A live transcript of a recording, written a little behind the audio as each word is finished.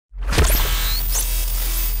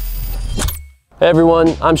Hey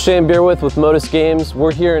everyone, I'm Shane Beerwith with Modus Games.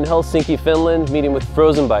 We're here in Helsinki, Finland, meeting with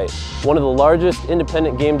Frozenbyte, one of the largest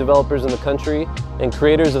independent game developers in the country and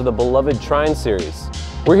creators of the beloved Trine series.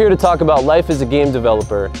 We're here to talk about life as a game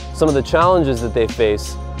developer, some of the challenges that they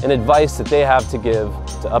face, and advice that they have to give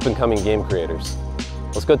to up-and-coming game creators.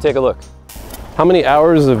 Let's go take a look. How many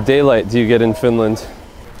hours of daylight do you get in Finland?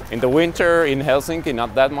 In the winter in Helsinki,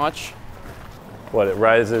 not that much. What, it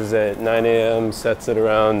rises at 9 a.m., sets at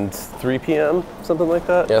around 3 p.m., something like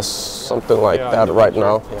that? Yes, something like that right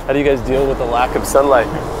now. How do you guys deal with the lack of sunlight?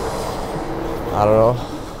 I don't know.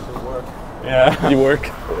 Yeah. You work?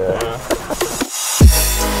 Yeah.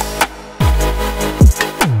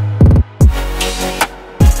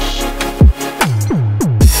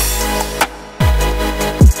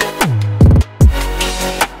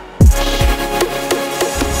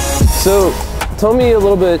 So, tell me a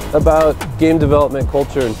little bit about game development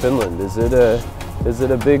culture in Finland. Is it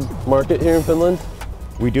a big market here in Finland?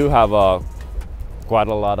 We do have quite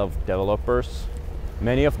a lot of developers.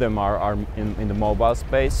 Many of them are in the mobile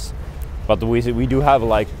space, but we do have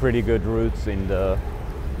like pretty good roots in the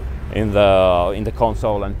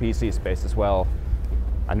console and PC space as well.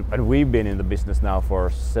 And we've been in the business now for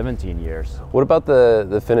 17 years. What about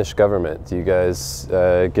the Finnish government? Do you guys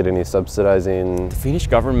get any subsidizing? The Finnish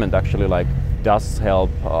government actually does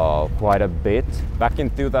help quite a bit. Back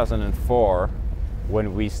in 2004,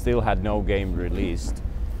 when we still had no game released,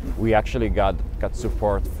 we actually got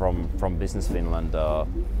support from Business Finland,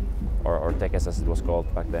 or Tekes as it was called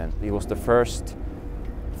back then. It was the first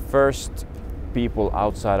people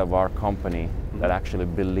outside of our company that actually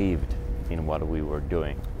believed in what we were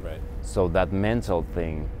doing. Right. So that mental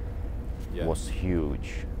thing was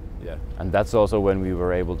huge. Yeah. And that's also when we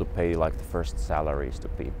were able to pay like the first salaries to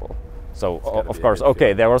people. So of course,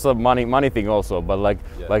 okay, there was a money thing also, but like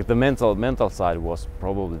the mental side was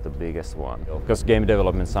probably the biggest one. Because game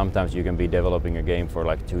development, sometimes you can be developing a game for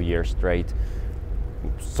like 2 years straight,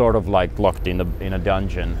 sort of like locked in a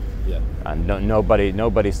dungeon, and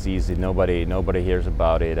nobody sees it, nobody hears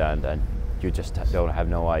about it, and you just don't have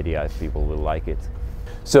no idea if people will like it.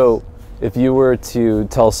 So, if you were to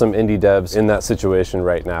tell some indie devs in that situation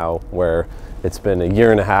right now, where it's been a year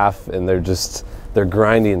and a half and they're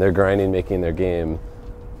grinding, making their game,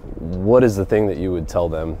 what is the thing that you would tell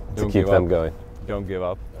them to keep them going? Don't give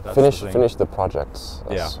up. Finish the projects.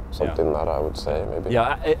 That's something that I would say, maybe.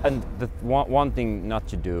 Yeah, and the one thing not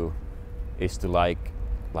to do is to like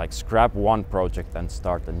scrap one project and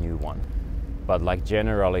start a new one. But like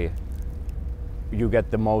generally, you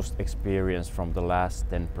get the most experience from the last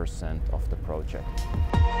 10% of the project.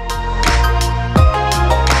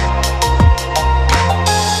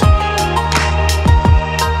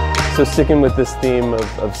 So sticking with this theme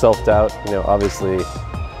of self-doubt, obviously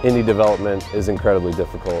indie development is incredibly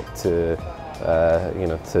difficult to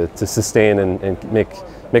sustain and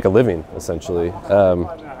make a living, essentially.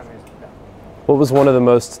 What was one of the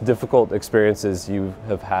most difficult experiences you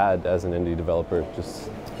have had as an indie developer, just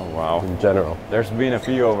in general? There's been a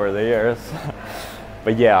few over the years.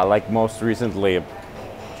 But yeah, like most recently,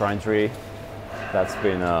 Trine,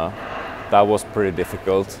 that was pretty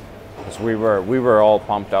difficult. Because we were all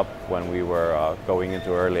pumped up when we were going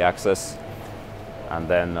into early access. And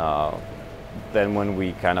then when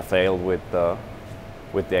we kind of failed with the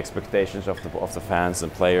expectations of the fans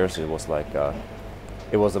and players, it was like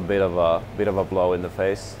it was a bit of a blow in the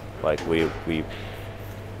face. Like we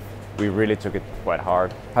really took it quite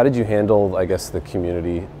hard. How did you handle, I guess, the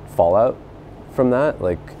community fallout from that?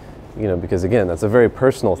 Because again, that's a very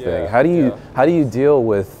personal thing. How do you deal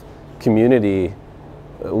with community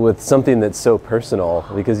with something that's so personal?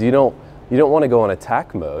 Because you don't want to go on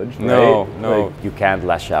attack mode, right? No, you can't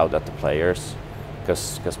lash out at the players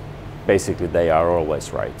because basically they are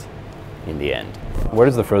always right in the end. Where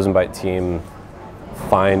does the Frozenbyte team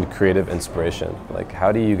find creative inspiration? Like,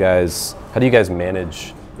 how do you guys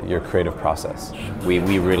manage your creative process? We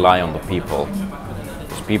rely on the people.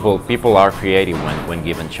 People are creative when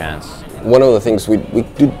given chance. One of the things we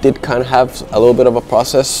did kind of have a little bit of a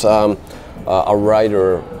process. Our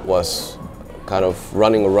writer was kind of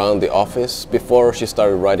running around the office before she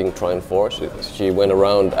started writing Trine 4. She went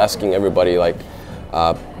around asking everybody, like,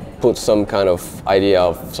 put some kind of idea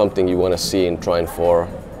of something you want to see in Trine 4,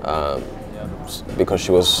 because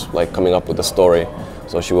she was like coming up with a story.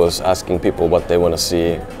 So she was asking people what they want to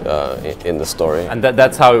see in the story. And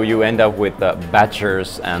that's how you end up with the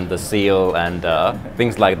badgers and the seal and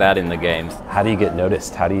things like that in the games. How do you get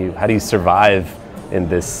noticed? How do you survive in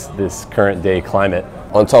this current day climate?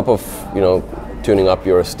 On top of tuning up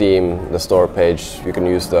your Steam, the store page, you can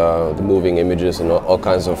use the moving images and all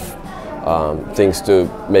kinds of things to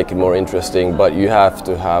make it more interesting, but you have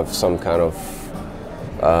to have some kind of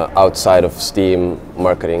outside of Steam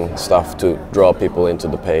marketing stuff to draw people into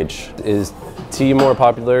the page. Is tea more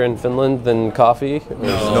popular in Finland than coffee?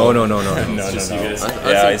 No. No.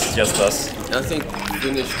 Yeah, it's just us. I think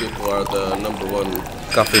Finnish people are the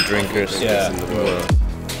 #1 Coffee drinkers. in the world.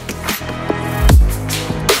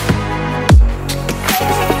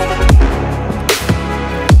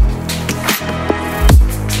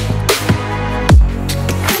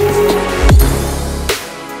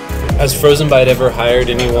 Has Frozenbyte ever hired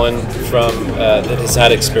anyone from that has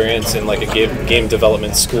had experience in like a game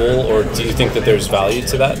development school, or do you think that there's value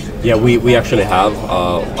to that? Yeah, we actually have.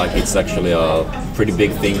 Like it's actually a pretty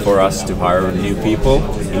big thing for us to hire new people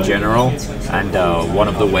in general, and one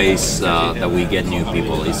of the ways that we get new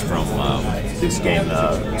people is from these game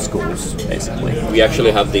schools, basically. We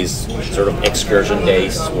actually have these sort of excursion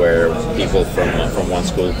days where people from one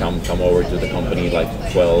school come over to the company, like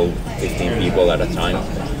 12, 15 people at a time.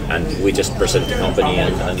 And we just present the company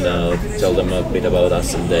and tell them a bit about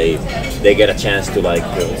us, and they get a chance to like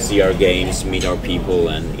see our games, meet our people,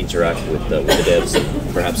 and interact with the devs, and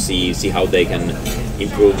perhaps see how they can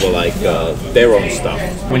improve like their own stuff.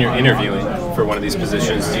 When you're interviewing for one of these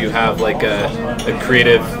positions, do you have like a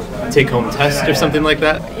creative take-home test or something like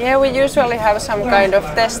that? Yeah, we usually have some kind of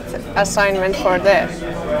test assignment for the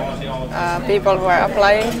people who are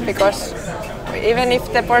applying, because even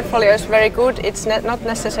if the portfolio is very good, it's not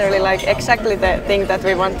necessarily like exactly the thing that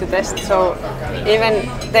we want to test. So even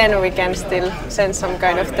then we can still send some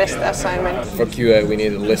kind of test assignment. For QA, we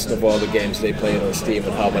need a list of all the games they played on Steam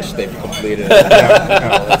and how much they've completed.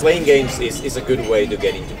 Playing games is a good way to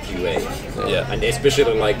get into QA. Yeah. And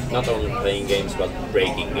especially like not only playing games but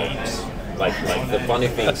breaking games. Like the funny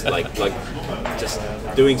things, like just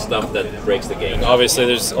doing stuff that breaks the game. Obviously,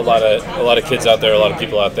 there's a lot of kids out there, a lot of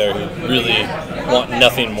people out there who really want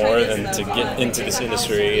nothing more than to get into this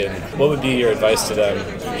industry. And what would be your advice to them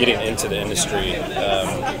getting into the industry,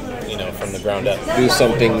 from the ground up? Do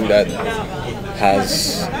something that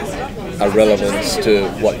has a relevance to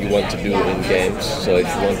what you want to do in games. So if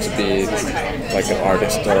you want to be like an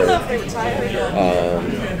artist or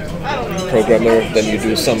programmer, then you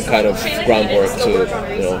do some kind of groundwork to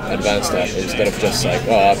advance that, instead of just like,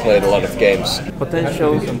 oh, I played a lot of games.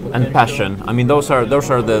 Potential and passion. I mean, those are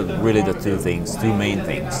really the two main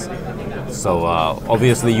things. So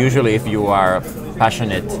obviously, usually if you are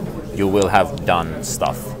passionate, you will have done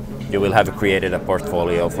stuff. You will have created a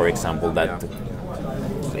portfolio, for example, that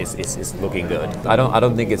is looking good. I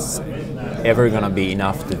don't think it's ever gonna be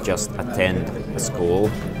enough to just attend a school.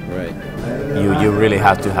 Right. You really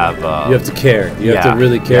have to have. You have to care. You have to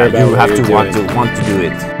really care about you what have you're to doing. want to do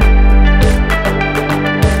it.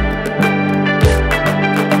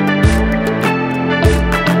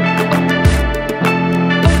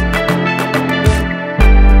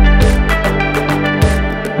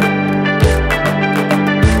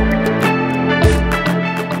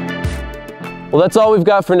 Well, that's all we've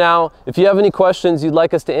got for now. If you have any questions you'd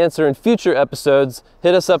like us to answer in future episodes,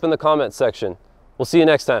 hit us up in the comments section. We'll see you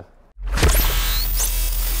next time.